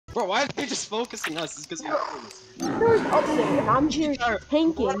Bro, why are they just focusing us? It's because There's up there, and I'm here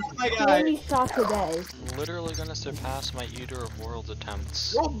tanking oh my God. 20 shots a day. I'm literally gonna surpass my Eater of Worlds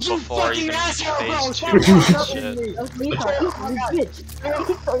attempts Oh, you before fucking even asshole, bro! phase 2 Stop of fucking this up shit. with me! That's Ethan, you bitch.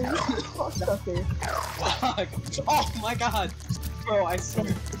 Ethan, you cocksucker. Fuck! Oh my God! Bro, I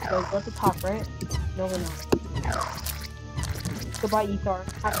swear. Go at the top, right? No, we're not. Goodbye, Ethan.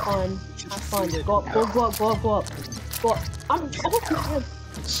 Have fun. Have fun. Go up, go up, go up, go up, go up. Go up. I'm oh,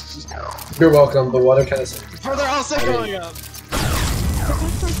 You're welcome. The water kind of sinks. Bro, they're also going up! They're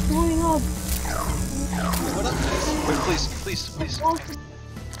going up. What up? Wait, please.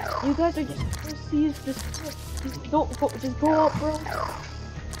 You guys are just pussies. Just don't go. Just go up, bro.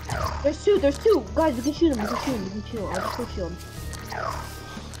 There's two. Guys, we can shoot them. I'll just go shoot them.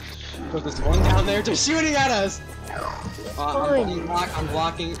 Bro, there's one down there. They're shooting at us! Fine. I'm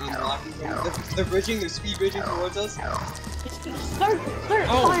blocking. They're bridging. They're speed bridging towards us. Start.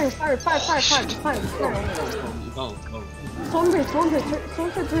 Oh. Fire. Go. Someone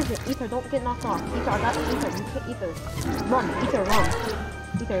bridge it. Ether, don't get knocked off. Ether, I got Ether. You can't Ether. Run.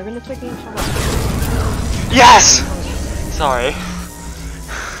 Ether, you're gonna start getting shot up. Yes! Sorry.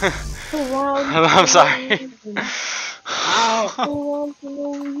 I'm sorry. Ow!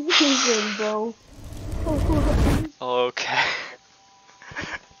 Bro. Okay.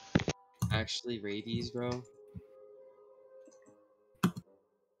 Actually, rabies, bro.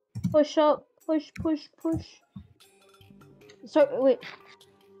 Push up. Push. Sorry, wait.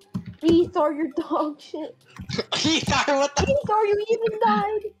 Ether, your dog shit. Ethan, what the? Ether, you even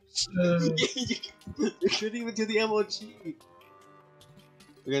died. You couldn't even do the MOG.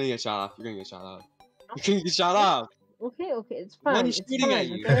 You're gonna get shot off. You're gonna get shot off. Okay, it's fine. One is It's shooting fine, at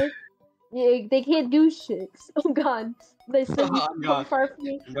you. okay? Yeah, they can't do shit. Oh God, they said you I'm come gone. far from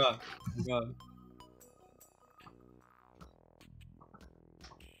me. I'm gone.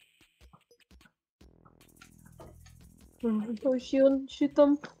 Go shoot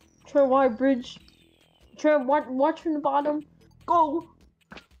them. Try wide bridge. Try watch from the bottom. Go,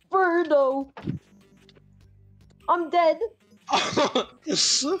 Birdo. I'm dead. Bro!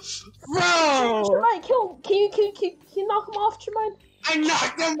 Tremaine, can you knock him off, Tremaine? I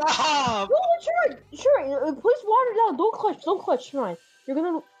knocked him off! No, sure. Place water down. Don't clutch, Tremaine. You're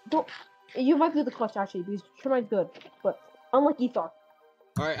gonna don't. You might be the clutch actually because Tremaine's good, but unlike Ether.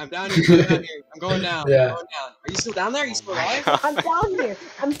 Alright, I'm down here. I'm going down. Yeah. Are you still down there? Are you still alive? I'm down here.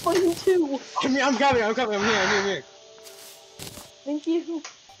 I'm fighting too. I'm coming. I'm here. Thank you.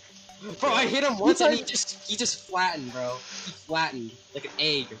 Bro, I hit him once and he just flattened, bro. He flattened like an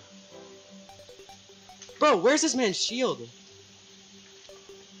egg. Bro, where's this man's shield?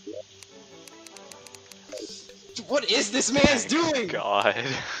 What is this man's doing? God.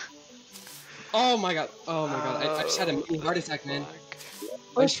 Oh my god. I just had a mini heart attack, man.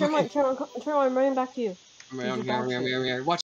 Oh, Tremaine, I'm running back to you. I'm here. Watch.